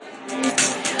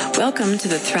Welcome to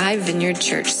the Thrive Vineyard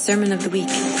Church Sermon of the Week.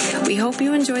 We hope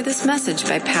you enjoy this message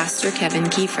by Pastor Kevin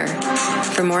Kiefer.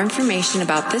 For more information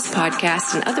about this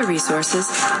podcast and other resources,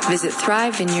 visit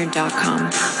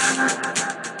thrivevineyard.com.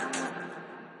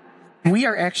 We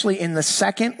are actually in the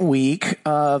second week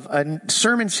of a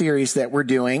sermon series that we're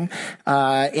doing,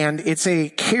 and it's a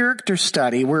character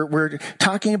study. We're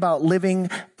talking about living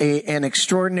an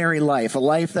extraordinary life, a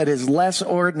life that is less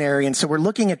ordinary. And so we're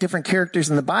looking at different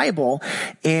characters in the Bible,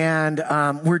 and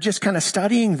we're just kind of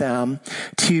studying them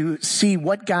to see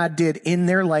what God did in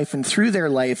their life and through their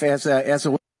life as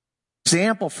a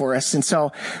example for us. And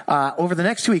so over the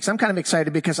next 2 weeks, I'm kind of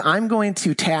excited because I'm going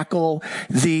to tackle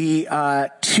the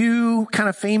two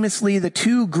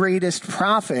greatest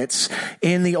prophets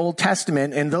in the Old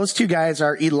Testament. And those two guys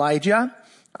are Elijah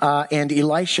and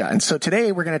Elisha. And so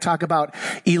today we're going to talk about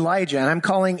Elijah, and I'm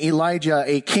calling Elijah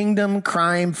a kingdom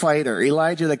crime fighter.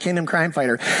 Elijah, the kingdom crime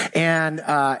fighter. And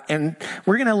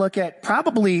we're going to look at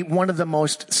probably one of the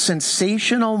most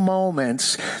sensational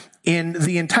moments in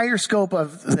the entire scope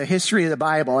of the history of the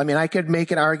Bible. I mean, I could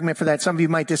make an argument for that. Some of you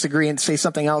might disagree and say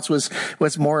something else was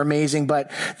more amazing,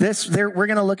 but we're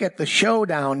going to look at the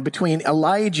showdown between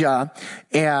Elijah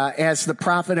as the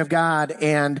prophet of God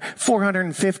and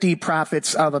 450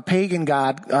 prophets of a pagan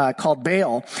god called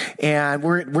Baal. And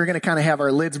we're going to kind of have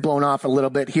our lids blown off a little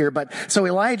bit here. But so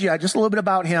Elijah, just a little bit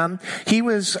about him.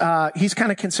 He's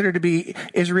kind of considered to be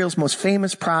Israel's most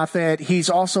famous prophet.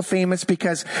 He's also famous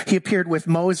because he appeared with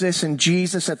Moses and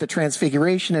Jesus at the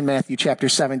Transfiguration in Matthew chapter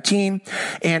 17.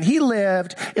 And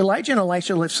Elijah and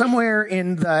Elisha lived somewhere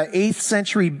in the 8th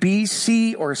century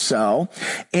BC or so.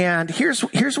 And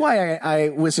here's why I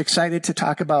was excited to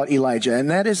talk about Elijah.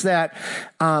 And that is that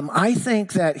I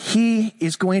think that he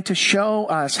is going to show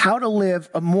us how to live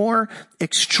a more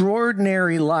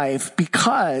extraordinary life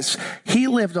because he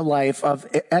lived a life of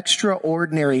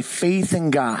extraordinary faith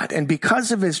in God. And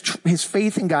because of his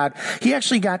faith in God, he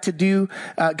actually got to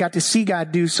see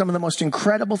God do some of the most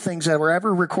incredible things that were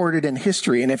ever recorded in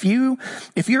history. And if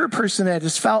you're a person that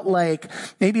has felt like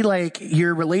maybe like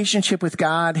your relationship with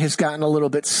God has gotten a little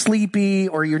bit sleepy,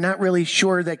 or you're not really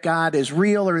sure that God is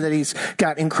real or that he's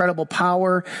got incredible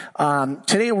power,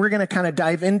 today we're going to kind of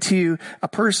dive into a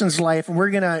person's life, and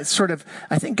we're going to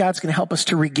I think God's going to help us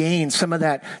to regain some of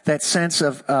that sense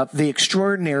of the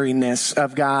extraordinariness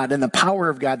of God and the power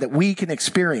of God that we can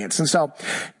experience. And so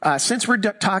since we're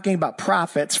talking about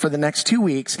prophets for the next 2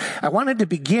 weeks, I wanted to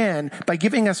begin by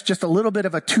giving us just a little bit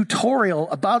of a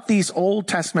tutorial about these Old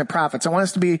Testament prophets. I want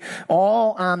us to be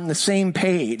all on the same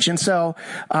page. And so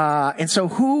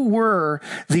who were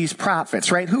these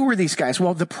prophets, right? Who were these guys?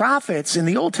 Well, the prophets in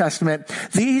the Old Testament,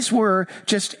 these were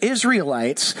just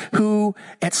Israelites who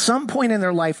at some point in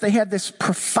their life, they had this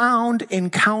profound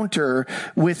encounter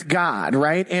with God,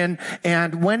 right? And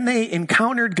when they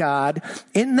encountered God,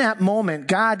 in that moment,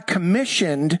 God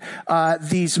commissioned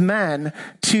these men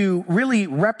to really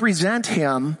represent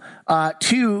him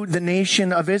to the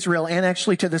nation of Israel and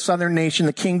actually to the southern nation,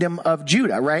 the kingdom of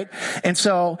Judah, right? And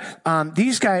so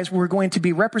these guys were going to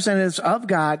be representatives of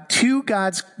God to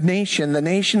God's nation, the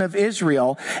nation of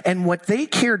Israel. And what they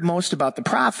cared most about, the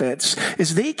prophets,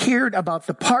 is they cared about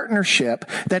the partnership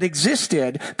that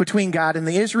existed between God and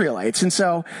the Israelites. And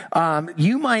so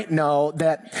you might know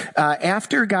that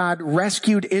after God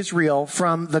rescued Israel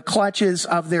from the clutches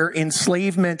of their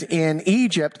enslavement in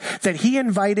Egypt, that he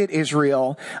invited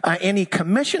Israel and he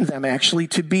commissioned them actually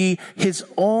to be his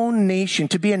own nation,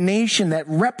 to be a nation that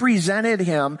represented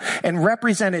him and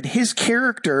represented his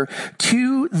character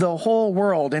to the whole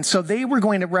world. And so they were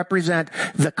going to represent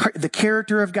the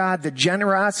character of God, the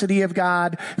generosity of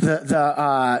God,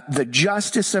 the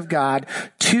justice of God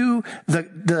to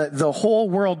the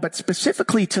whole world, but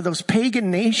specifically to those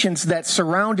pagan nations that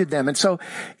surrounded them. And so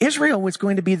Israel was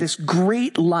going to be this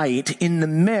great light in the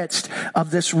midst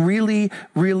of this really,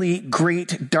 really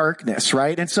great darkness,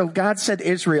 right? And so God said to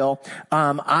Israel,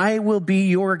 I will be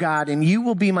your God and you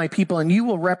will be my people and you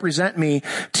will represent me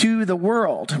to the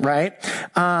world, right?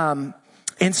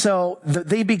 And so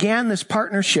they began this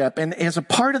partnership, and as a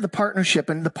part of the partnership,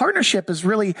 and the partnership is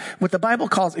really what the Bible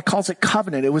calls it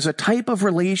covenant. It was a type of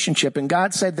relationship, and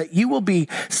God said that you will be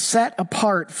set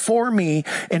apart for me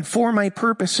and for my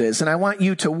purposes, and I want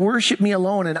you to worship me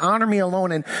alone and honor me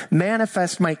alone and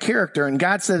manifest my character. And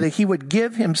God said that he would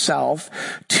give himself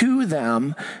to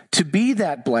them to be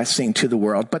that blessing to the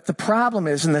world. But the problem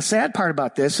is, and the sad part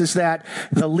about this, is that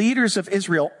the leaders of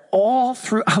Israel all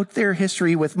throughout their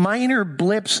history, with minor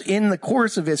blips in the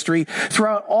course of history,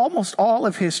 throughout almost all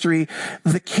of history,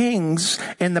 the kings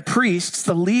and the priests,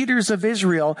 the leaders of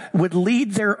Israel, would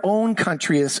lead their own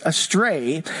country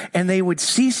astray, and they would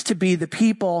cease to be the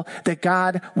people that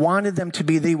God wanted them to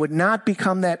be. They would not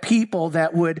become that people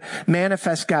that would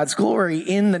manifest God's glory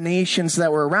in the nations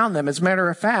that were around them. As a matter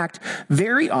of fact,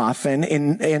 very often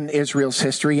in Israel's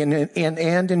history and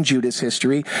in Judah's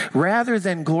history, rather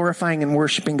than glorifying and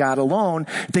worshiping God alone,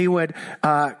 they would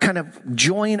kind of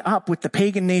join up with the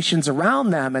pagan nations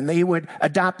around them, and they would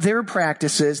adopt their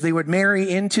practices. They would marry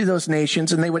into those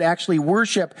nations, and they would actually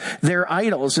worship their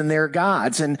idols and their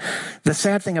gods. And the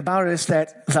sad thing about it is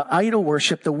that the idol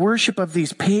worship, the worship of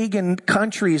these pagan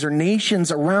countries or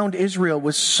nations around Israel,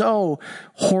 was so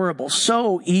horrible,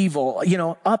 so evil,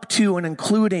 up to and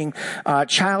including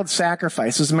child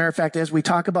sacrifice. As a matter of fact, as we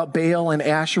talk about Baal and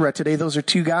Asherah today, those are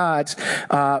two gods.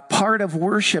 Part of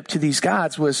worship to these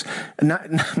gods was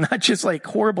not just like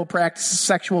horrible practices,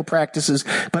 sexual practices,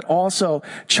 but also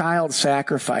child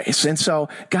sacrifice. And so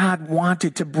God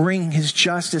wanted to bring his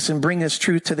justice and bring his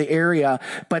truth to the area,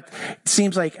 but it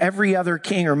seems like every other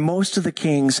king, or most of the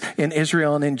kings in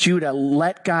Israel and in Judah,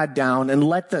 let God down and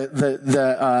let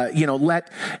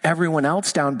let everyone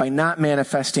else down by not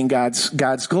manifesting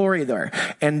God's glory there.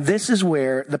 And this is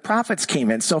where the prophets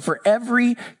came in. So for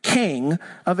every king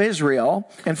of Israel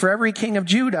and for every king of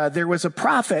Judah, there was a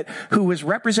prophet who was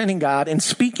representing God and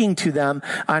speaking to them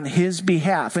on his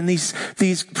behalf. And these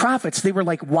prophets, they were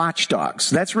like watchdogs.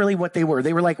 That's really what they were.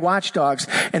 They were like watchdogs,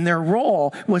 and their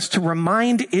role was to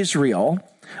remind Israel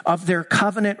of their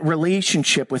covenant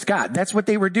relationship with God. That's what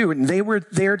they were doing. They were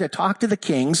there to talk to the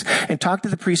kings and talk to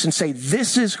the priests and say,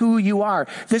 this is who you are.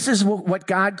 This is what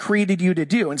God created you to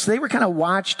do. And so they were kind of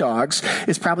watchdogs,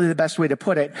 is probably the best way to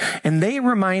put it. And they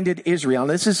reminded Israel, and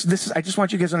this is, I just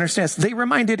want you guys to understand this. They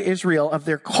reminded Israel of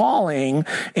their calling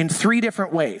in three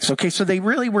different ways. Okay. So they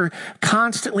really were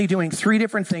constantly doing three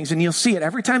different things. And you'll see it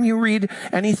every time you read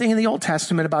anything in the Old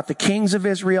Testament about the kings of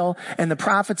Israel and the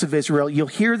prophets of Israel. You'll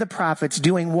hear the prophets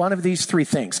doing one of these three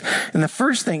things. And the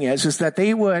first thing is that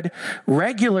they would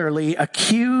regularly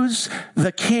accuse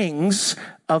the kings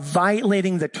of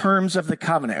violating the terms of the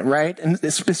covenant, right? And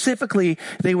specifically,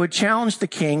 they would challenge the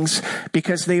kings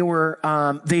because they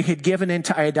had given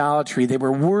into idolatry. They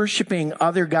were worshiping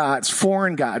other gods,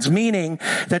 foreign gods, meaning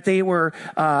that they were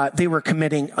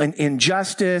committing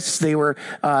injustice. They were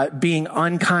being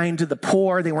unkind to the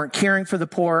poor. They weren't caring for the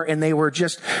poor, and they were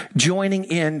just joining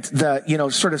in the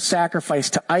sort of sacrifice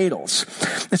to idols.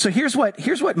 And so here's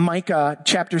what Micah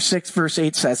chapter 6 verse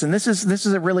 8 says, and this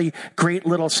is a really great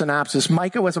little synopsis.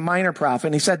 Micah was a minor prophet,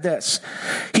 and he said this: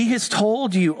 "He has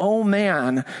told you, O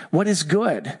man, what is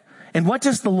good, and what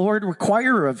does the Lord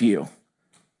require of you,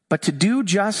 but to do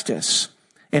justice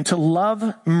and to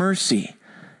love mercy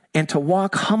and to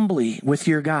walk humbly with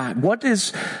your God." What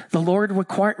does the Lord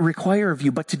require of you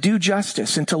but to do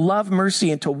justice and to love mercy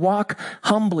and to walk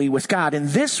humbly with God? And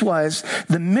this was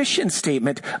the mission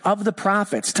statement of the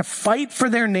prophets, to fight for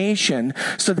their nation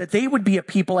so that they would be a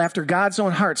people after God's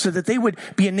own heart, so that they would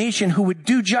be a nation who would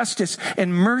do justice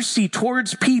and mercy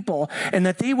towards people, and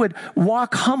that they would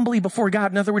walk humbly before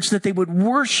God. In other words, that they would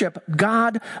worship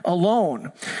God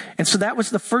alone. And so that was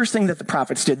the first thing that the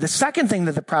prophets did. The second thing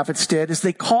that the prophets did is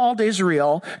they called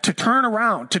Israel to turn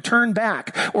around, to turn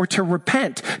back, or to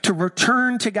repent, to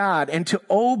return to God and to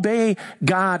obey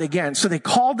God again. So they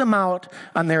called them out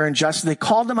on their injustice. They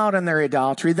called them out on their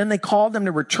idolatry. Then they called them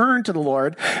to return to the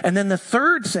Lord. And then the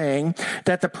third thing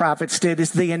that the prophets did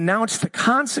is they announced the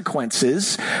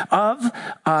consequences of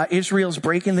Israel's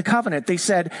breaking the covenant. They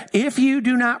said, if you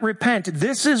do not repent,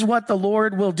 this is what the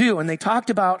Lord will do. And they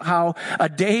talked about how a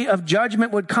day of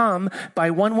judgment would come by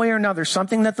one way or another,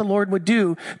 something that the Lord would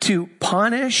do to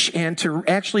punish and to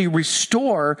actually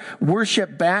restore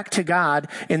worship back to God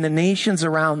in the nations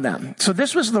around them. So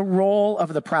this was the role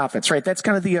of the prophets, right? That's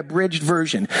kind of the abridged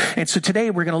version. And so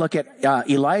today we're going to look at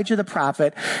Elijah the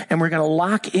prophet, and we're going to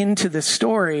lock into the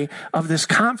story of this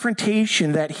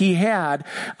confrontation that he had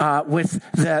with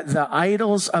the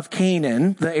idols of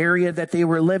Canaan, the area that they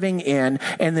were living in,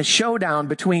 and the showdown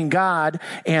between God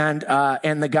and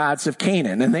the gods of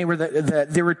Canaan. And they were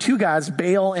there were two gods,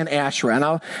 Baal and Asherah.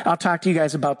 And I'll talk to you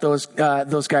guys about those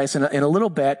guys in a little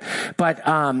bit. But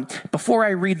before I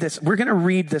read this, we're going to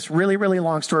read this really, really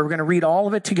long story. We're going to read all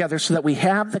of it together so that we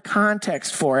have the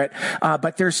context for it.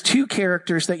 But there's two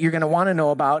characters that you're going to want to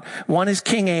know about. One is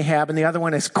King Ahab and the other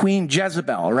one is Queen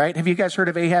Jezebel, right? Have you guys heard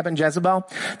of Ahab and Jezebel?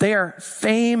 They are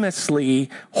famously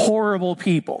horrible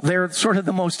people. They're sort of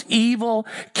the most evil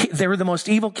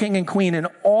king and queen in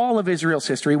all of Israel's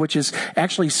history, which is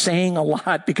actually saying a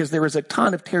lot because there was a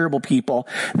ton of terrible people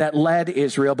that led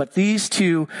Israel. But these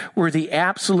two were the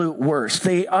absolute worst.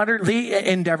 They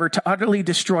endeavored to utterly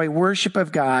destroy worship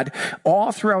of God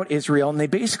all throughout Israel. And they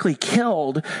basically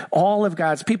killed all of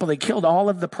God's people. They killed all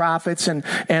of the prophets and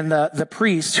the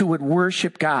priests who would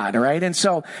worship God, right? And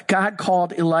so God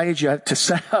called Elijah to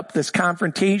set up this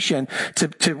confrontation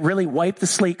to really wipe the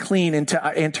slate clean and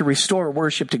to restore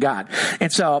worship to God.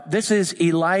 And so this is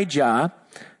Elijah.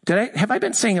 Have I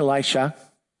been saying Elisha?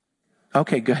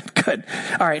 Okay, good.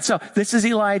 All right. So this is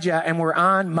Elijah and we're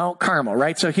on Mount Carmel,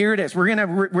 right? So here it is. We're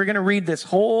going to read this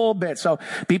whole bit. So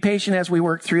be patient as we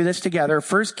work through this together.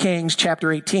 1 Kings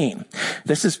chapter 18.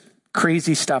 This is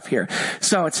crazy stuff here.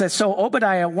 So it says, so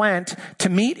Obadiah went to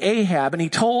meet Ahab and he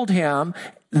told him,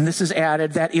 and this is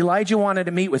added, that Elijah wanted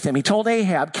to meet with him. He told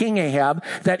Ahab, King Ahab,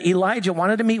 that Elijah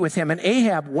wanted to meet with him. And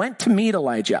Ahab went to meet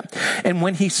Elijah. And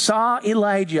when he saw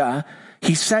Elijah,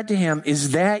 he said to him,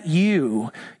 is that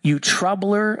you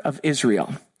troubler of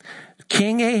Israel?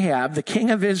 King Ahab, the king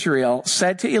of Israel,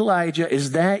 said to Elijah,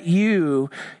 is that you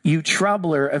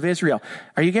troubler of Israel?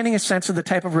 Are you getting a sense of the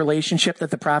type of relationship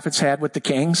that the prophets had with the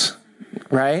kings?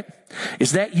 Right?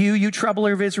 Is that you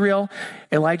troubler of Israel?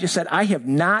 Elijah said, I have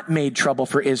not made trouble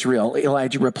for Israel,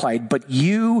 Elijah replied, but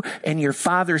you and your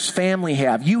father's family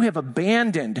have. You have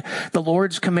abandoned the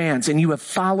Lord's commands and you have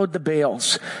followed the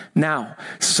Baals. Now,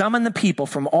 summon the people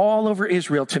from all over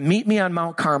Israel to meet me on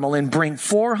Mount Carmel and bring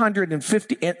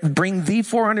the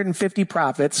 450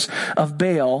 prophets of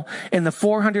Baal and the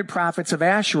 400 prophets of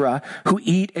Asherah who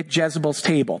eat at Jezebel's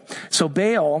table. So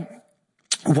Baal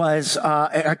was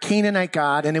a Canaanite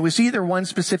god, and it was either one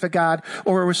specific god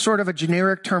or it was sort of a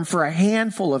generic term for a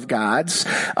handful of gods.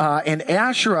 And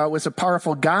Asherah was a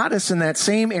powerful goddess in that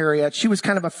same area. She was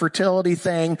kind of a fertility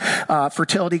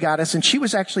goddess, and she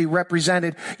was actually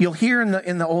represented. You'll hear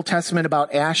in the Old Testament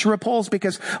about Asherah poles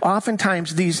because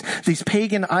oftentimes these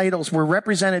pagan idols were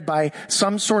represented by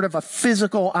some sort of a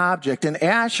physical object, and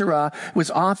Asherah was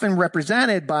often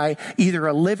represented by either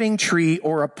a living tree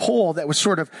or a pole that was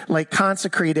sort of like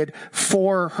consecrated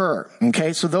for her.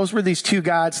 Okay, so those were these two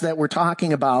gods that we're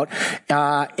talking about.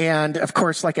 And of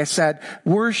course, like I said,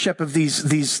 worship of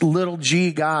these little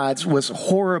g gods was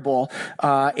horrible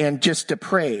and just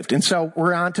depraved. And so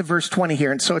we're on to verse 20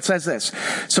 here. And so it says this.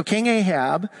 So King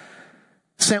Ahab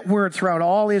sent word throughout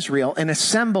all Israel and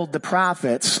assembled the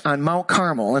prophets on Mount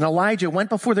Carmel. And Elijah went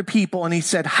before the people and he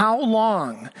said, how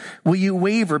long will you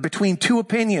waver between two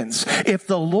opinions? If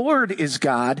the Lord is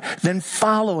God, then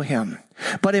follow him.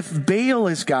 But if Baal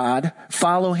is God,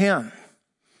 follow him.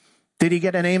 Did he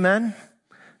get an amen?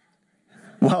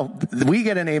 Well, we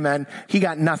get an amen. He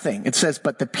got nothing. It says,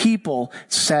 but the people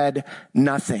said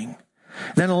nothing.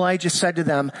 Then Elijah said to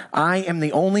them, I am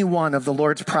the only one of the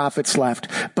Lord's prophets left,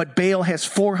 but Baal has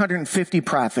 450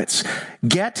 prophets.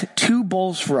 Get 2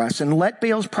 bulls for us and let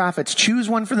Baal's prophets choose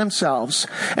one for themselves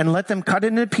and let them cut it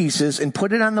into pieces and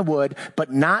put it on the wood,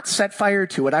 but not set fire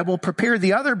to it. I will prepare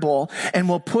the other bull and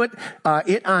will put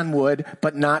it on wood,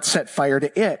 but not set fire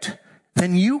to it.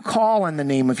 Then you call on the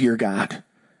name of your God,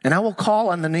 and I will call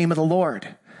on the name of the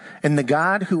Lord. And the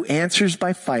God who answers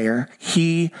by fire,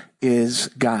 he is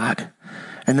God.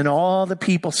 And then all the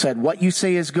people said, what you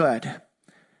say is good.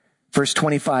 Verse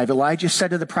 25, Elijah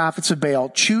said to the prophets of Baal,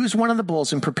 choose one of the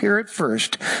bulls and prepare it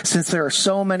first, since there are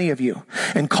so many of you,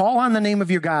 and call on the name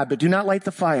of your God, but do not light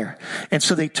the fire. And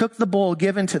so they took the bull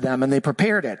given to them and they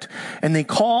prepared it. And they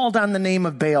called on the name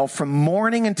of Baal from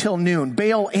morning until noon.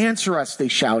 Baal, answer us, they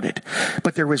shouted.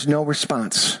 But there was no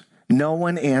response. No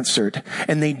one answered,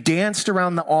 and they danced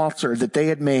around the altar that they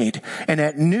had made. And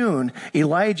at noon,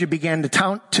 Elijah began to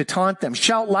taunt them.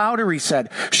 Shout louder, he said.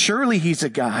 Surely he's a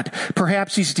god.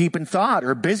 Perhaps he's deep in thought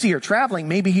or busy or traveling.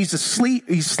 Maybe he's asleep.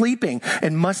 He's sleeping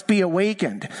and must be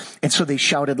awakened. And so they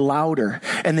shouted louder,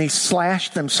 and they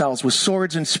slashed themselves with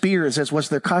swords and spears, as was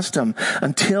their custom,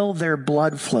 until their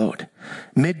blood flowed.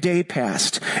 Midday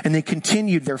passed, and they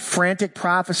continued their frantic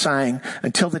prophesying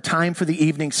until the time for the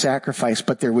evening sacrifice,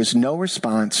 but there was no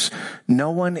response.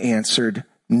 No one answered.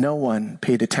 No one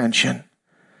paid attention.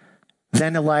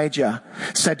 Then Elijah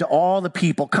said to all the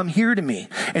people, come here to me.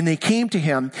 And they came to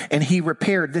him, and he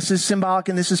repaired. This is symbolic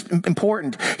and this is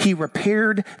important. He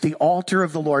repaired the altar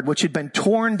of the Lord, which had been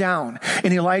torn down.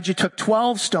 And Elijah took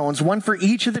 12 stones, one for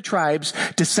each of the tribes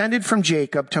descended from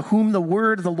Jacob, to whom the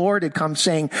word of the Lord had come,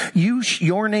 saying,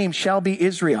 your name shall be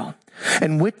Israel.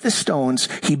 And with the stones,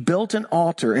 he built an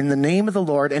altar in the name of the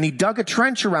Lord, and he dug a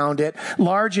trench around it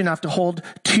large enough to hold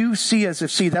 2 seahs of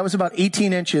seed. That was about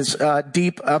 18 inches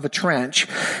deep of a trench.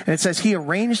 And it says he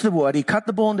arranged the wood, he cut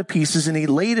the bull into pieces, and he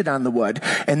laid it on the wood.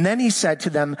 And then he said to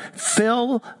them,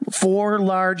 fill 4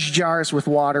 large jars with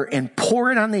water and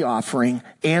pour it on the offering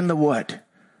and the wood.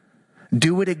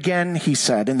 Do it again, he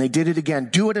said, and they did it again.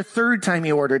 Do it a 3rd time,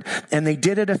 he ordered, and they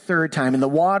did it a 3rd time. And the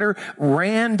water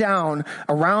ran down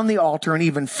around the altar and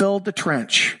even filled the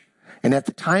trench. And at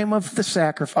the time of the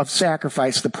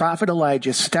sacrifice, the prophet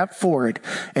Elijah stepped forward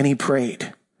and he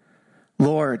prayed,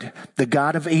 Lord, the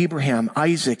God of Abraham,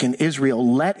 Isaac, and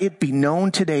Israel, let it be known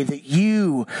today that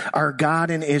you are God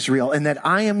in Israel, and that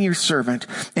I am your servant,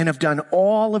 and have done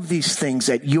all of these things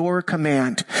at your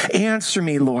command. Answer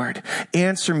me, Lord.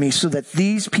 Answer me, so that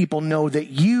these people know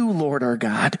that you, Lord, are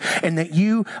God, and that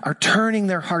you are turning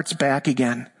their hearts back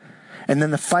again. And then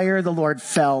the fire of the Lord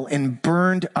fell and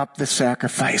burned up the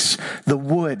sacrifice, the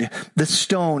wood, the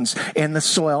stones, and the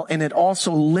soil, and it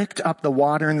also licked up the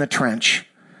water in the trench.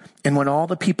 And when all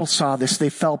the people saw this,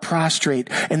 they fell prostrate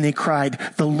and they cried,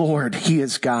 the Lord, he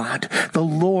is God. The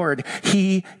Lord,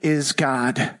 he is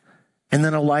God. And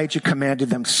then Elijah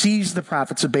commanded them, seize the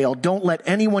prophets of Baal. Don't let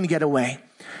anyone get away.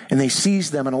 And they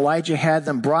seized them, and Elijah had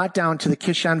them brought down to the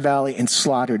Kishon Valley and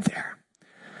slaughtered there.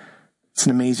 It's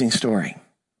an amazing story.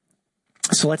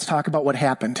 So let's talk about what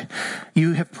happened.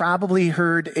 You have probably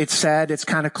heard it said, it's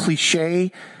kind of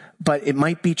cliche, but it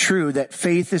might be true, that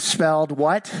faith is spelled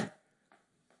what?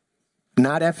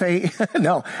 Not F-A,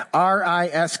 no,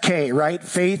 R-I-S-K, right?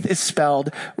 Faith is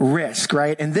spelled risk,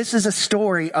 right? And this is a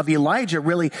story of Elijah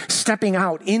really stepping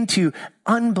out into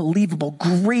unbelievable,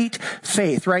 great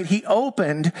faith, right? He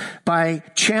opened by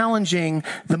challenging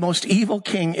the most evil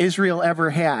king Israel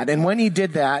ever had. And when he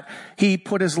did that, he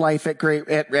put his life at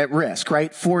risk,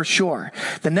 right? For sure.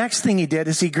 The next thing he did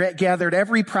is he gathered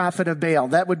every prophet of Baal.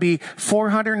 That would be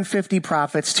 450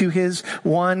 prophets to his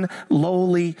one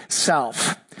lowly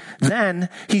self. Then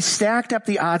he stacked up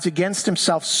the odds against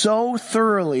himself so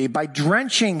thoroughly by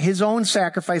drenching his own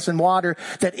sacrifice in water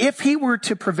that if he were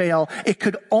to prevail, it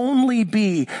could only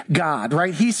be God,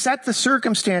 right? He set the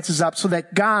circumstances up so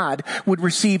that God would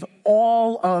receive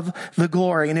all of the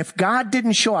glory. And if God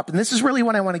didn't show up, and this is really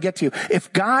what I want to get to,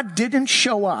 if God didn't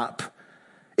show up,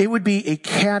 it would be a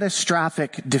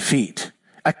catastrophic defeat.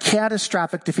 A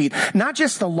catastrophic defeat. Not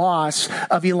just the loss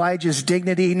of Elijah's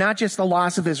dignity, not just the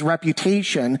loss of his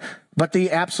reputation, but the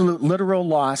absolute literal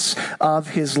loss of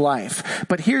his life.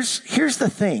 But here's the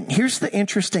thing. Here's the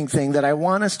interesting thing that I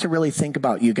want us to really think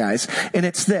about, you guys. And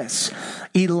it's this.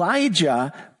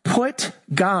 Elijah put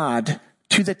God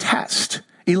to the test.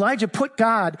 Elijah put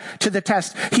God to the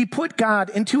test. He put God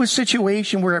into a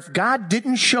situation where if God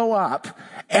didn't show up,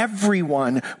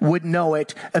 everyone would know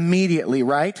it immediately,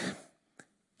 right?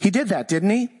 He did that,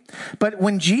 didn't he? But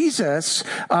when Jesus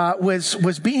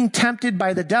was being tempted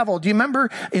by the devil, do you remember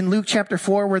in Luke chapter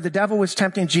 4 where the devil was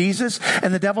tempting Jesus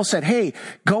and the devil said, hey,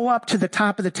 go up to the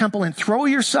top of the temple and throw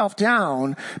yourself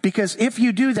down, because if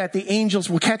you do that, the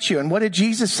angels will catch you. And what did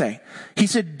Jesus say? He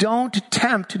said, don't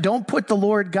put the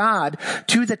Lord God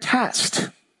to the test.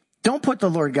 Don't put the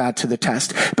Lord God to the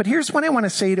test. But here's what I want to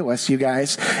say to us, you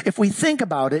guys. If we think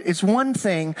about it, it's one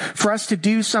thing for us to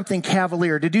do something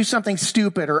cavalier, to do something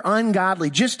stupid or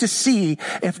ungodly, just to see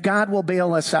if God will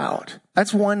bail us out.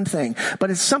 That's one thing.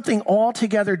 But it's something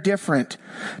altogether different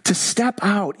to step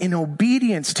out in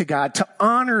obedience to God, to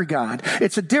honor God.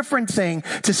 It's a different thing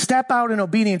to step out in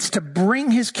obedience, to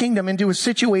bring his kingdom into a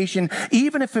situation,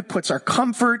 even if it puts our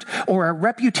comfort or our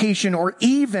reputation or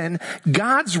even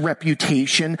God's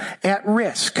reputation at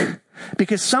risk.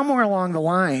 Because somewhere along the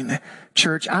line,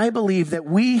 church, I believe that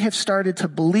we have started to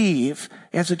believe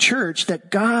as a church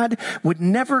that God would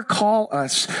never call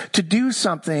us to do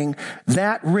something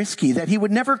that risky, that he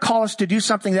would never call us to do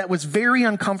something that was very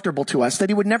uncomfortable to us, that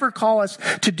he would never call us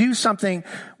to do something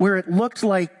where it looked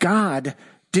like God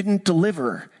didn't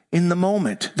deliver in the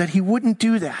moment, that he wouldn't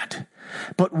do that.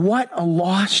 But what a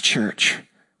loss, church.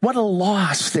 What a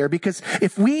loss there, because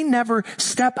if we never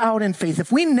step out in faith,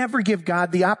 if we never give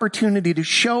God the opportunity to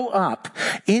show up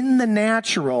in the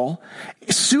natural,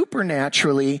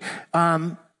 supernaturally,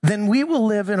 then we will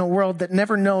live in a world that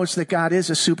never knows that God is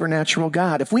a supernatural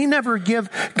God. If we never give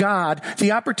God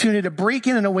the opportunity to break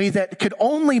in a way that could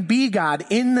only be God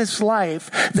in this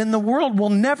life, then the world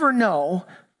will never know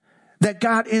that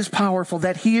God is powerful,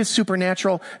 that he is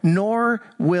supernatural, nor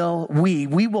will we.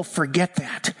 We will forget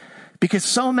that. Because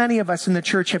so many of us in the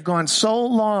church have gone so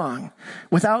long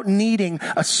without needing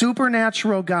a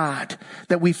supernatural God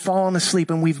that we've fallen asleep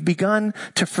and we've begun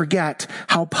to forget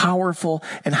how powerful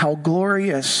and how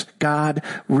glorious God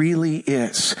really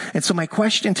is. And so my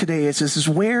question today is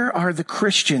where are the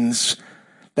Christians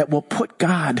that will put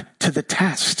God to the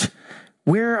test?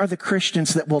 Where are the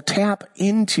Christians that will tap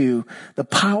into the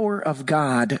power of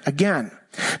God again?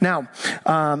 Now,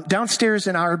 downstairs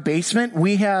in our basement,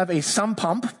 we have a sump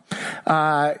pump.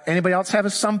 Anybody else have a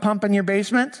sump pump in your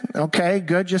basement? Okay,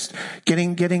 good. Just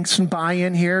getting some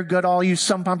buy-in here. Good, all you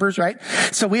sump pumpers, right?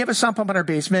 So we have a sump pump in our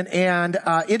basement, and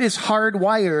it is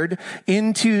hardwired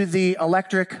into the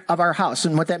electric of our house.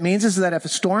 And what that means is that if a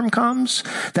storm comes,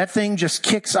 that thing just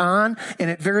kicks on, and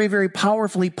it very, very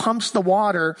powerfully pumps the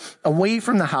water away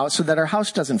from the house so that our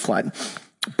house doesn't flood.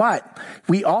 But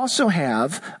we also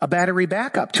have a battery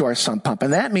backup to our sump pump.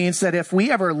 And that means that if we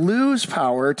ever lose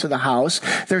power to the house,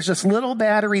 there's this little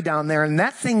battery down there and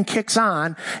that thing kicks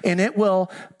on and it will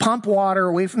pump water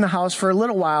away from the house for a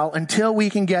little while until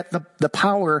we can get the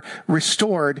power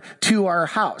restored to our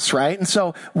house, right? And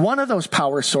so one of those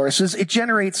power sources, it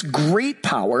generates great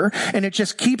power and it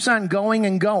just keeps on going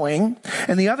and going.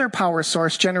 And the other power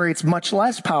source generates much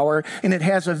less power and it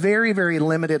has a very, very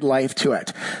limited life to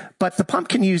it. But the pump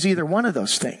can use either one of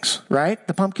those things, right?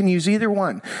 The pump can use either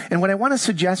one. And what I want to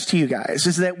suggest to you guys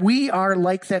is that we are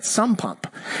like that sump pump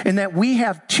in that we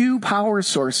have two power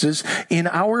sources in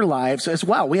our lives as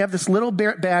well. We have this little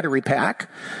battery pack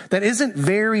that isn't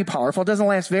very powerful, doesn't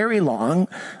last very long,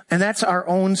 and that's our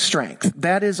own strength.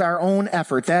 That is our own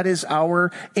effort. That is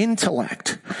our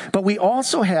intellect. But we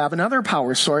also have another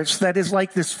power source that is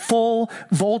like this full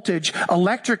voltage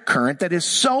electric current that is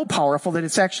so powerful that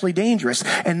it's actually dangerous.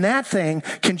 And that thing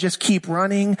can just keep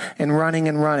running and running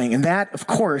and running. And that, of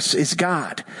course, is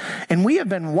God. And we have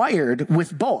been wired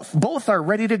with both. Both are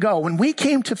ready to go. When we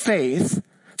came to faith,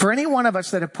 for any one of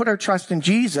us that have put our trust in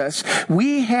Jesus,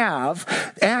 we have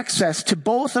access to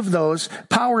both of those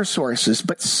power sources.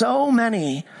 But so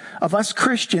many of us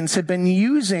Christians have been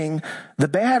using the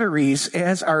batteries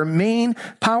as our main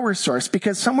power source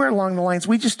because somewhere along the lines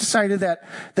we just decided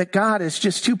that God is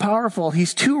just too powerful.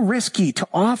 He's too risky to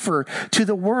offer to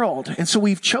the world. And so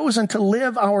we've chosen to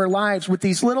live our lives with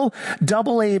these little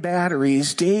AA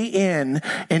batteries day in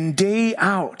and day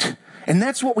out. And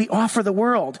that's what we offer the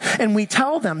world. And we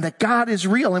tell them that God is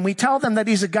real. And we tell them that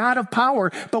he's a God of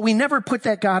power. But we never put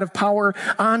that God of power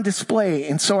on display.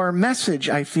 And so our message,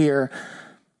 I fear,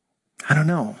 I don't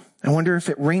know. I wonder if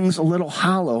it rings a little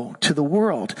hollow to the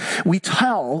world. We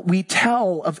tell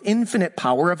of infinite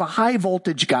power, of a high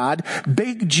voltage God,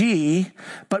 big G,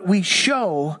 but we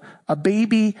show a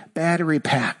baby battery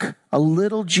pack, a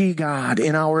little G God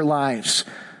in our lives.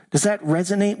 Does that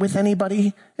resonate with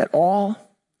anybody at all?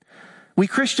 We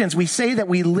Christians, we say that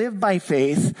we live by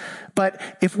faith, but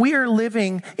if we are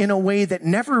living in a way that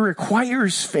never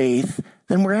requires faith,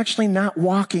 then we're actually not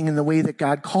walking in the way that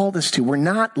God called us to. We're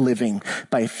not living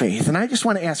by faith. And I just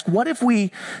want to ask, what if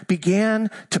we began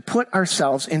to put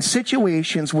ourselves in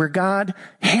situations where God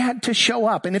had to show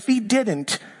up? And if he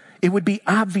didn't, it would be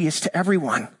obvious to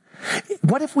everyone.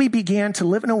 What if we began to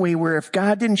live in a way where if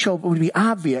God didn't show up, it would be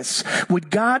obvious? Would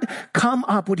God come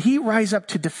up? Would he rise up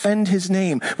to defend his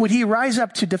name? Would he rise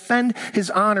up to defend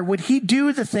his honor? Would he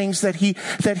do the things that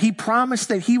he promised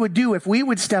that he would do if we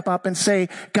would step up and say,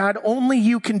 God, only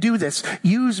you can do this.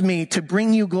 Use me to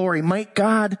bring you glory. Might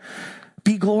God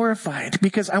be glorified?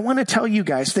 Because I want to tell you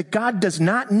guys that God does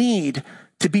not need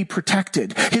to be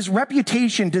protected. His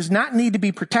reputation does not need to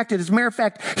be protected. As a matter of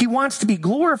fact, he wants to be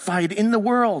glorified in the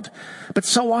world. But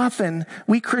so often,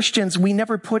 we Christians, we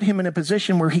never put him in a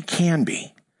position where he can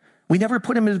be. We never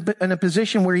put him in a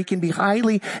position where he can be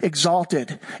highly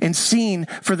exalted and seen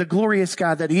for the glorious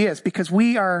God that he is. Because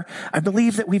I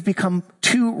believe that we've become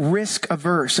too risk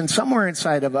averse. And somewhere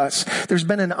inside of us, there's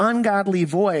been an ungodly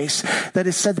voice that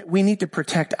has said that we need to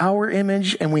protect our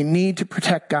image and we need to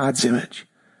protect God's image.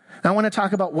 Now, I want to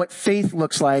talk about what faith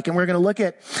looks like, and we're going to look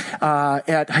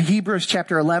at Hebrews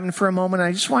chapter 11 for a moment.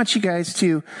 I just want you guys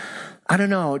to,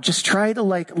 just try to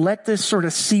let this sort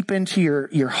of seep into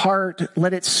your heart,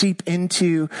 let it seep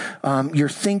into your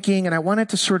thinking, and I want it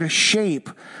to sort of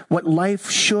shape what life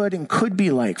should and could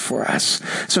be like for us.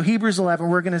 So Hebrews 11,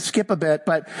 we're going to skip a bit,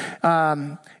 but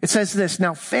it says this,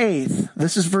 now faith,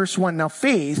 this is verse 1, now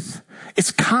faith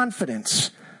is confidence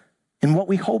in what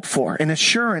we hope for, an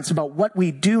assurance about what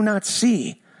we do not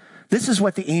see. This is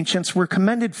what the ancients were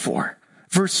commended for.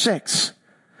 Verse 6,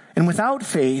 and without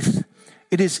faith,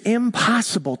 it is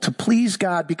impossible to please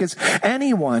God, because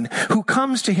anyone who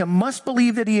comes to him must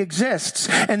believe that he exists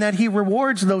and that he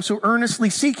rewards those who earnestly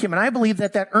seek him. And I believe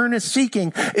that that earnest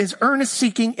seeking is earnest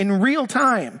seeking in real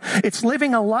time. It's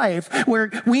living a life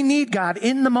where we need God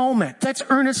in the moment. That's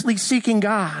earnestly seeking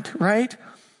God, right?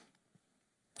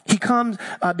 He comes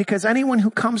because anyone who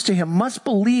comes to him must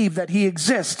believe that he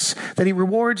exists, that he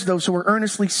rewards those who are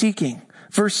earnestly seeking.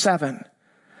 Verse 7,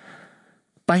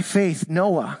 by faith,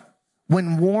 Noah,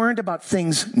 when warned about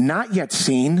things not yet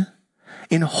seen,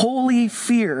 in holy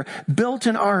fear, built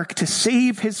an ark to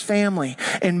save his family.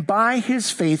 And by his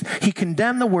faith, he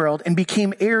condemned the world and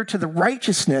became heir to the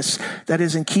righteousness that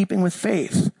is in keeping with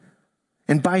faith.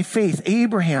 And by faith,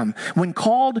 Abraham, when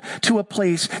called to a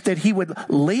place that he would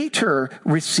later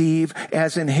receive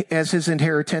as his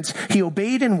inheritance, he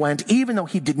obeyed and went, even though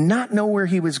he did not know where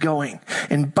he was going.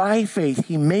 And by faith,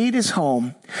 he made his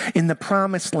home in the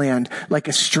promised land like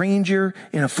a stranger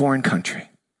in a foreign country.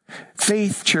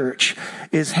 Faith, church,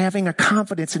 is having a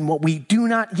confidence in what we do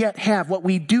not yet have, what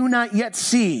we do not yet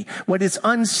see, what is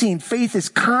unseen. Faith is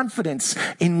confidence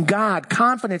in God,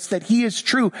 confidence that he is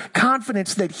true,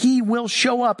 confidence that he will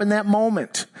show up in that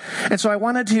moment. And so I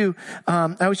wanted to,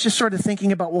 I was just sort of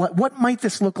thinking about what might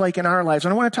this look like in our lives.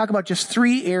 And I want to talk about just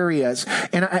 3 areas.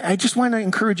 And I just want to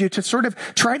encourage you to sort of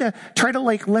try to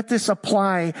like let this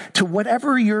apply to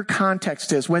whatever your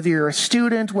context is, whether you're a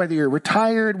student, whether you're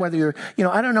retired, whether you're,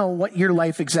 I don't know what your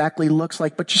life exactly looks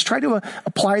like, but just try to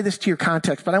apply this to your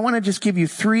context. But I want to just give you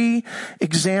 3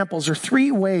 examples or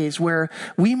 3 ways where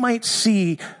we might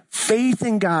see faith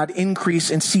in God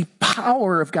increase and see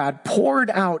power of God poured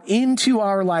out into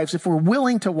our lives if we're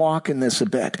willing to walk in this a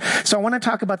bit. So I want to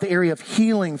talk about the area of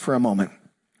healing for a moment.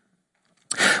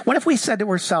 What if we said to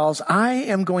ourselves, I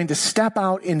am going to step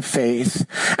out in faith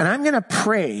and I'm going to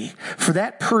pray for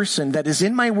that person that is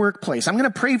in my workplace. I'm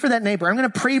going to pray for that neighbor. I'm going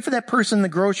to pray for that person in the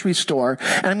grocery store.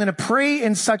 And I'm going to pray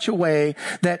in such a way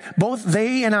that both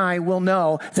they and I will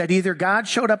know that either God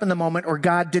showed up in the moment or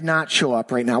God did not show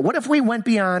up right now. What if we went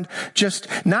beyond just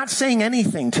not saying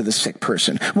anything to the sick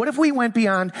person? What if we went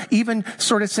beyond even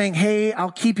sort of saying, hey,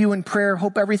 I'll keep you in prayer,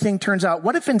 hope everything turns out?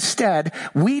 What if instead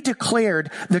we declared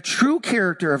the true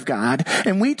character of God,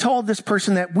 and we told this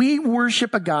person that we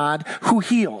worship a God who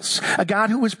heals, a God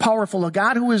who is powerful, a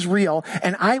God who is real,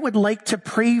 and I would like to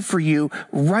pray for you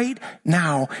right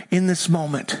now in this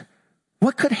moment.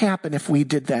 What could happen if we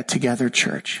did that together,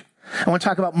 church? I want to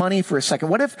talk about money for a second.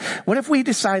 What if we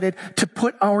decided to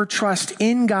put our trust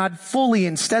in God fully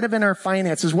instead of in our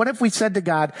finances? What if we said to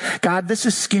God, God, this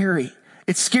is scary.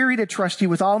 It's scary to trust you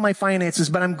with all my finances,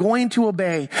 but I'm going to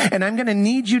obey, and I'm going to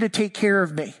need you to take care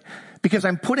of me, because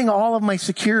I'm putting all of my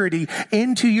security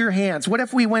into your hands. What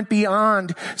if we went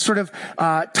beyond sort of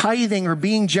tithing or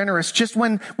being generous just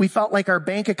when we felt like our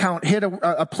bank account hit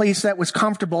a place that was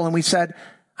comfortable, and we said,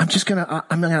 I'm going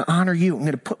to honor you. I'm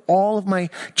going to put all of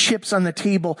my chips on the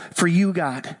table for you,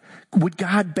 God. Would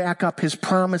God back up his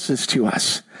promises to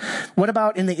us? What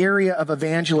about in the area of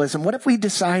evangelism? What if we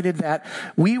decided that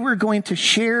we were going to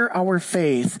share our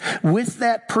faith with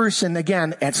that person,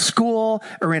 again, at school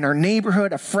or in our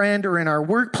neighborhood, a friend, or in our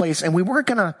workplace, and we weren't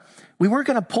going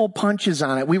to pull punches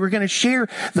on it. We were going to share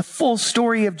the full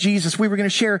story of Jesus. We were going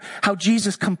to share how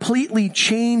Jesus completely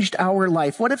changed our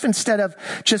life. What if instead of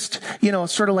just,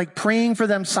 sort of like praying for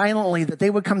them silently that they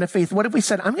would come to faith, what if we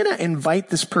said, I'm going to invite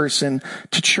this person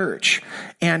to church?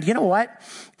 And you know what?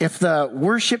 If the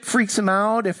worship freaks them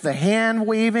out, if the hand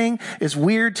waving is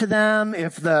weird to them,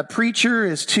 if the preacher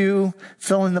is too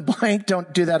fill in the blank,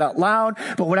 don't do that out loud,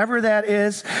 but whatever that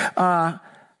is, I'm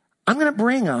going to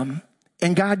bring them.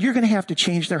 And God, you're going to have to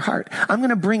change their heart. I'm going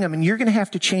to bring them and you're going to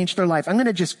have to change their life. I'm going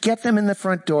to just get them in the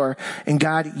front door. And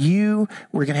God, we're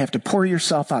going to have to pour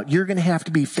yourself out. You're going to have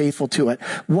to be faithful to it.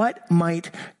 What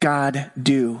might God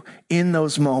do in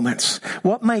those moments?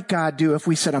 What might God do if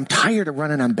we said, I'm tired of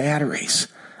running on batteries.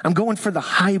 I'm going for the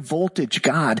high voltage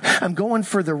God. I'm going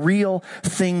for the real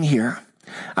thing here.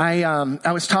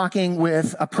 I was talking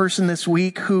with a person this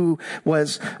week who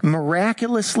was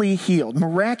miraculously healed of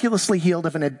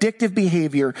an addictive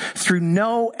behavior through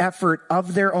no effort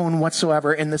of their own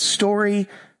whatsoever. And the story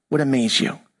would amaze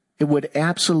you. It would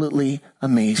absolutely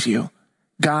amaze you.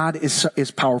 God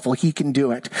is powerful. He can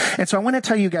do it. And so I want to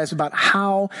tell you guys about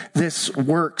how this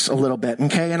works a little bit,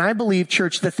 okay? And I believe,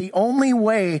 church, that the only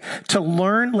way to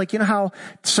learn, like, how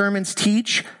sermons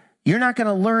teach, You're not going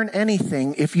to learn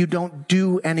anything if you don't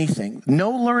do anything.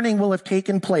 No learning will have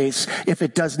taken place if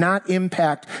it does not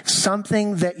impact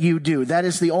something that you do. That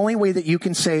is the only way that you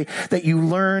can say that you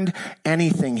learned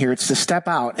anything here. It's to step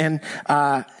out. And,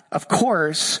 of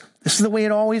course, this is the way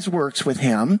it always works with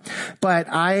him. But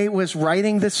I was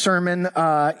writing this sermon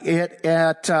at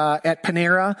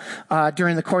Panera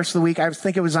during the course of the week. I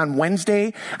think it was on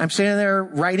Wednesday. I'm sitting there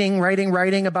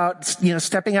writing about,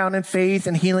 stepping out in faith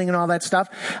and healing and all that stuff.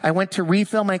 I went to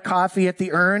refill my coffee at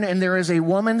the urn, and there is a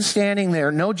woman standing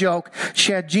there, no joke.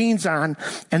 She had jeans on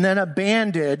and then a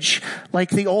bandage, like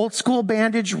the old school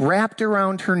bandage, wrapped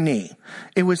around her knee.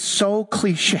 It was so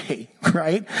cliche,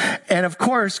 right? And of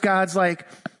course, God's like,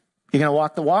 you're going to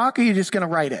walk the walk, or you're just going to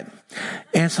write it?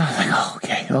 And so I was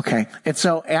like, okay. And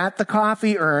so at the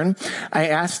coffee urn, I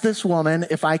asked this woman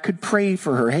if I could pray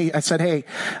for her. I said,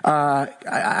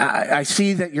 I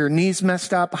see that your knee's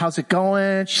messed up. How's it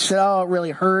going? She said, oh, it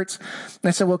really hurts. And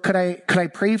I said, well, could I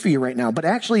pray for you right now? But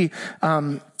actually,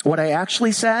 what I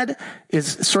actually said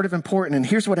is sort of important. And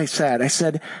here's what I said. I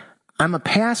said, I'm a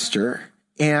pastor,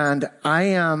 and I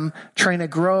am trying to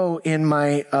grow in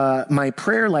my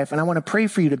prayer life, and I want to pray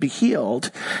for you to be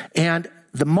healed. And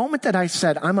the moment that I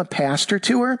said I'm a pastor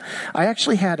to her, I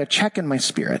actually had a check in my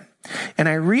spirit. And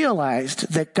I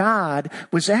realized that God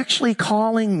was actually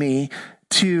calling me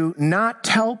to not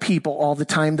tell people all the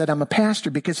time that I'm a pastor,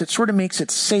 because it sort of makes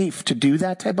it safe to do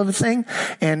that type of a thing.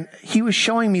 And he was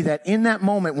showing me that in that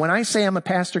moment, when I say I'm a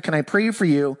pastor, can I pray for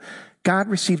you? God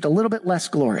received a little bit less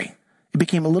glory. It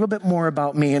became a little bit more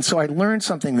about me. And so I learned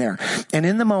something there. And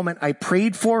in the moment, I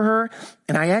prayed for her,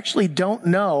 and I actually don't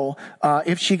know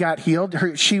if she got healed.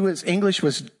 English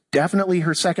was definitely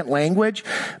her second language,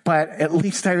 but at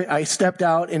least I stepped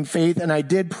out in faith and I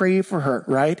did pray for her,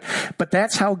 right? But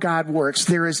that's how God works.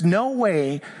 There is no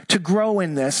way to grow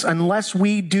in this unless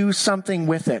we do something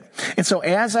with it. And so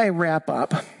as I wrap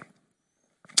up,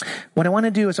 what I want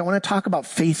to do is I want to talk about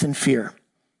faith and fear.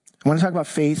 I want to talk about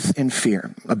faith and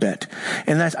fear a bit.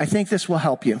 And I think this will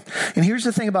help you. And here's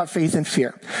the thing about faith and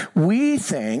fear. We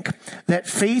think that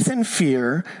faith and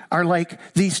fear are like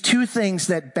these two things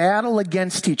that battle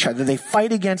against each other. They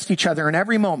fight against each other in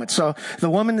every moment. So the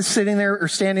woman is sitting there or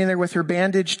standing there with her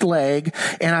bandaged leg,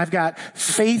 and I've got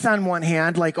faith on one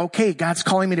hand, like, okay, God's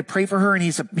calling me to pray for her, and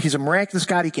he's a miraculous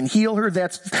God. He can heal her.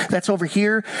 That's over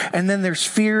here. And then there's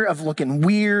fear of looking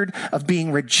weird, of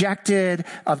being rejected,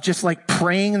 of just like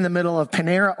praying in the middle of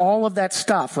Panera, all of that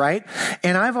stuff, right?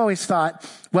 And I've always thought,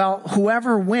 well,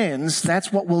 whoever wins,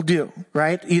 that's what we'll do,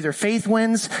 right? Either faith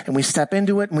wins and we step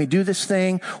into it and we do this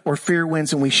thing, or fear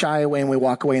wins and we shy away and we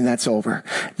walk away and that's over.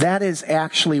 That is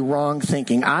actually wrong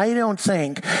thinking. I don't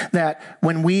think that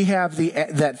when we have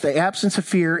that the absence of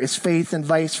fear is faith and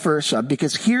vice versa,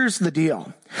 because here's the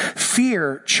deal.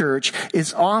 Fear, church,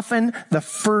 is often the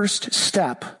first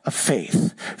step of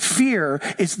faith. Fear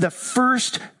is the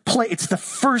first it's the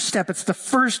first step. It's the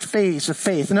first phase of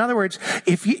faith. In other words,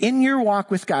 if you, in your walk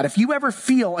with God, if you ever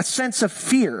feel a sense of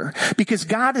fear because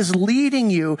God is leading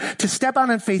you to step out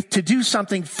in faith to do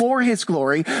something for his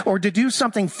glory or to do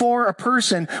something for a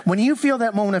person, when you feel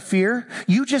that moment of fear,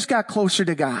 you just got closer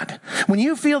to God. When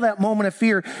you feel that moment of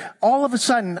fear, all of a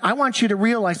sudden, I want you to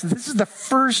realize that this is the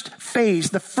first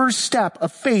phase, the first step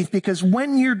of faith, because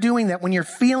when you're doing that, when you're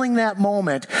feeling that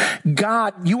moment,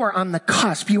 God, you are on the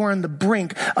cusp, you are on the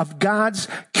brink of God's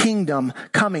kingdom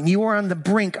coming. You are on the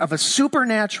brink of a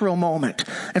supernatural moment.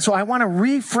 And so I want to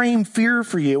reframe fear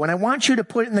for you, and I want you to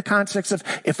put it in the context of,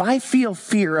 if I feel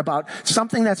fear about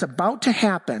something that's about to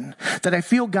happen, that I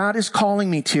feel God is calling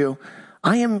me to,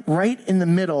 I am right in the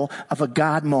middle of a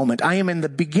God moment. I am in the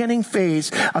beginning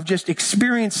phase of just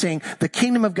experiencing the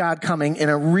kingdom of God coming in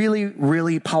a really,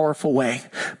 really powerful way.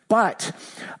 But,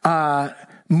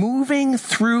 moving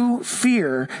through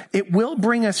fear, it will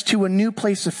bring us to a new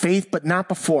place of faith, but not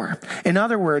before. In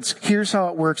other words, here's how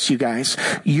it works, you guys.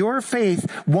 Your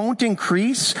faith won't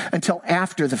increase until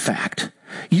after the fact.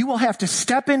 You will have to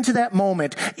step into that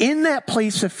moment in that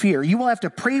place of fear. You will have to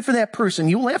pray for that person.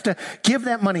 You will have to give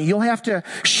that money. You'll have to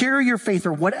share your faith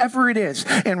or whatever it is.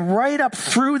 And right up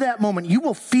through that moment, you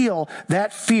will feel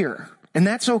that fear. And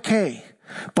that's okay.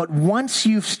 But once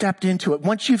you've stepped into it,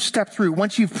 once you've stepped through,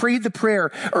 once you've prayed the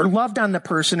prayer or loved on the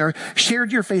person or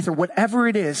shared your faith or whatever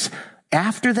it is,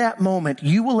 after that moment,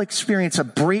 you will experience a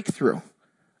breakthrough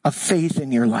of faith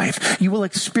in your life. You will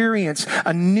experience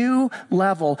a new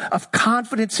level of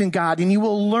confidence in God, and you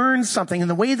will learn something in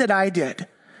the way that I did.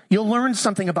 You'll learn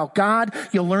something about God,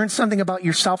 you'll learn something about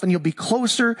yourself, and you'll be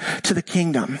closer to the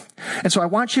kingdom. And so I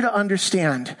want you to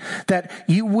understand that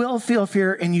you will feel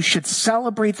fear, and you should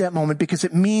celebrate that moment, because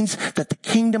it means that the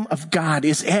kingdom of God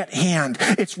is at hand.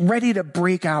 It's ready to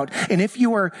break out. And if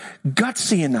you are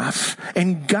gutsy enough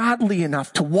and godly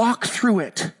enough to walk through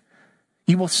it,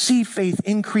 you will see faith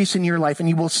increase in your life, and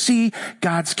you will see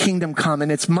God's kingdom come.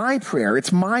 And it's my prayer,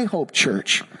 it's my hope,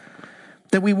 church,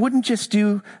 that we wouldn't just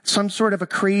do some sort of a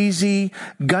crazy,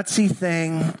 gutsy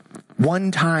thing one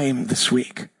time this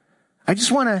week. I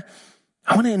want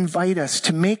to invite us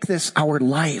to make this our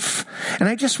life. And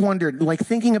I just wondered, like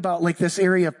thinking about like this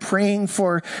area of praying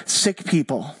for sick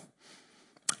people.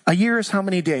 A year is how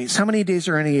many days? How many days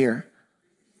are in a year?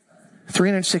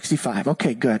 365.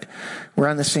 Okay, good. We're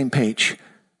on the same page.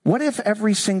 What if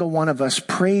every single one of us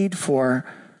prayed for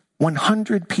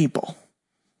 100 people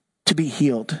to be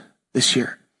healed this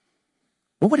year?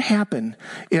 What would happen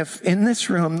if in this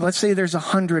room, let's say there's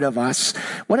 100 of us,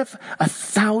 what if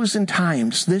 1,000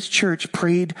 times this church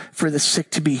prayed for the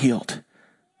sick to be healed?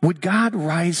 Would God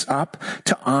rise up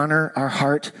to honor our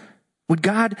heart? Would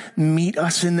God meet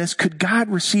us in this? Could God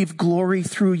receive glory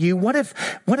through you? What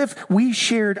if we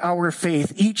shared our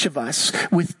faith, each of us,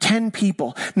 with 10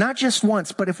 people, not just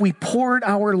once, but if we poured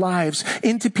our lives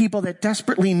into people that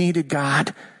desperately needed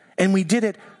God, and we did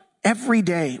it every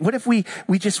day? What if we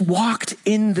just walked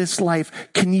in this life?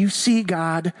 Can you see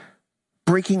God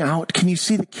breaking out? Can you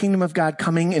see the kingdom of God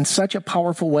coming in such a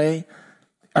powerful way?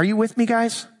 Are you with me,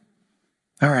 guys?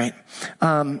 All right.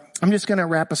 I'm just going to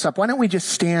wrap us up. Why don't we just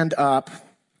stand up?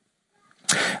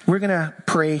 We're going to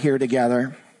pray here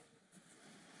together.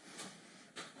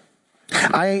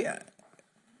 I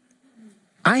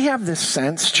have this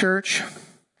sense, church,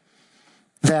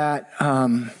 that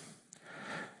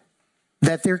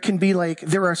there can be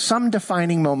there are some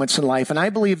defining moments in life. And I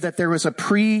believe that there was a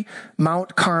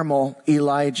pre-Mount Carmel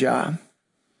Elijah,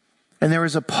 and there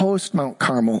was a post-Mount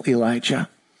Carmel Elijah.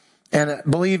 And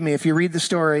believe me, if you read the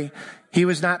story, he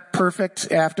was not perfect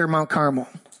after Mount Carmel.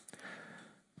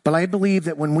 But I believe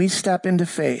that when we step into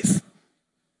faith,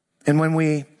 and when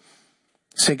we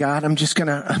say, God, I'm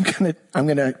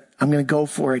gonna go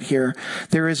for it here,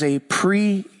 there is a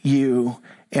pre-you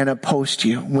and a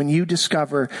post-you. When you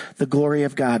discover the glory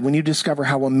of God, when you discover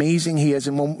how amazing he is,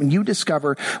 and when you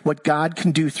discover what God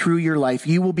can do through your life,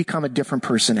 you will become a different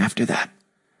person after that.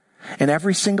 And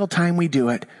every single time we do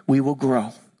it, we will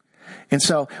grow. And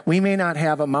so we may not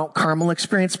have a Mount Carmel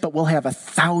experience, but we'll have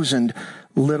 1,000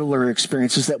 littler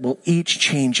experiences that will each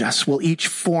change us, will each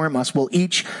form us, will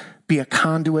each be a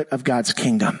conduit of God's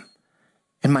kingdom.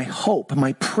 And my hope,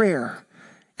 my prayer,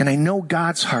 and I know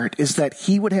God's heart, is that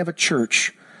he would have a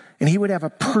church and he would have a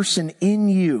person in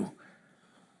you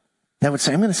that would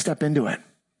say, I'm going to step into it.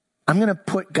 I'm going to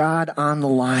put God on the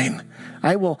line.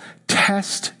 I will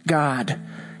test God.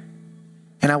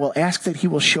 And I will ask that he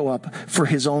will show up for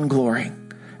his own glory,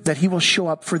 that he will show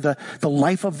up for the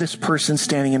life of this person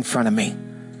standing in front of me.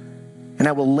 And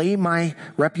I will lay my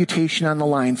reputation on the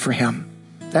line for him.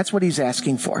 That's what he's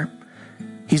asking for.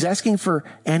 He's asking for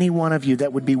any one of you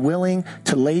that would be willing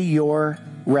to lay your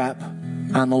rep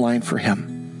on the line for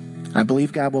him. I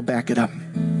believe God will back it up.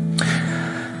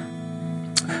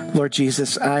 Lord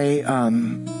Jesus, I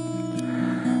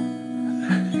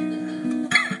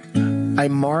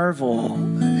marvel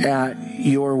at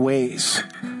your ways.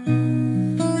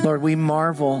 Lord, we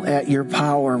marvel at your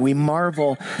power. We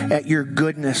marvel at your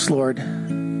goodness, Lord.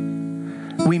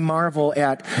 We marvel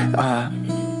at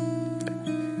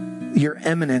your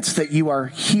eminence, that you are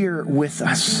here with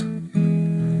us.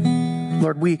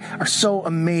 Lord, we are so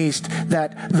amazed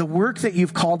that the work that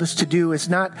you've called us to do is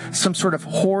not some sort of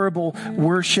horrible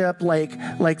worship like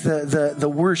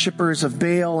the worshipers of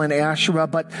Baal and Asherah,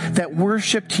 but that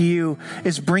worship to you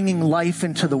is bringing life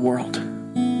into the world.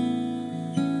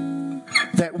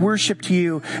 That worship to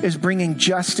you is bringing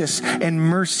justice and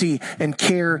mercy and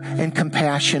care and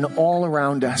compassion all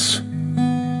around us.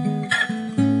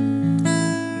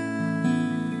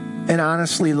 And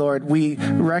honestly, Lord, we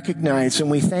recognize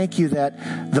and we thank you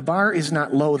that the bar is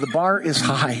not low, the bar is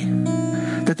high.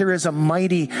 That there is a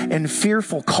mighty and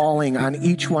fearful calling on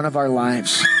each one of our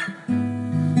lives.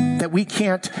 That we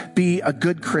can't be a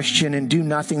good Christian and do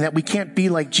nothing. That we can't be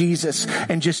like Jesus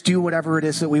and just do whatever it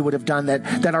is that we would have done.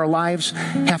 That our lives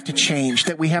have to change.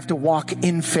 That we have to walk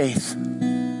in faith.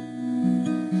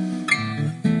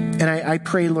 And I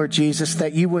pray, Lord Jesus,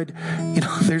 that you would,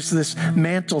 there's this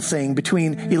mantle thing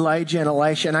between Elijah and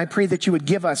Elisha. And I pray that you would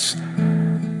give us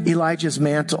Elijah's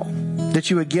mantle,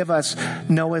 that you would give us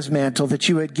Noah's mantle, that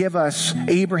you would give us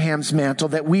Abraham's mantle,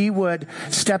 that we would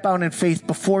step out in faith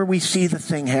before we see the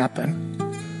thing happen.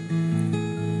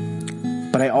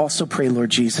 But I also pray, Lord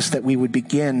Jesus, that we would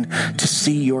begin to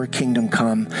see your kingdom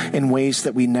come in ways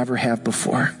that we never have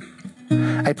before.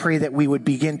 I pray that we would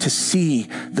begin to see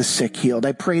the sick healed.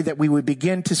 I pray that we would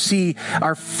begin to see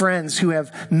our friends who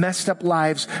have messed up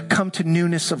lives come to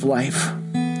newness of life.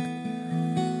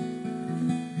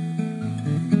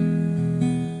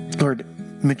 Lord,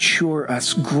 mature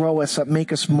us, grow us up,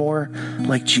 make us more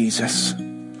like Jesus.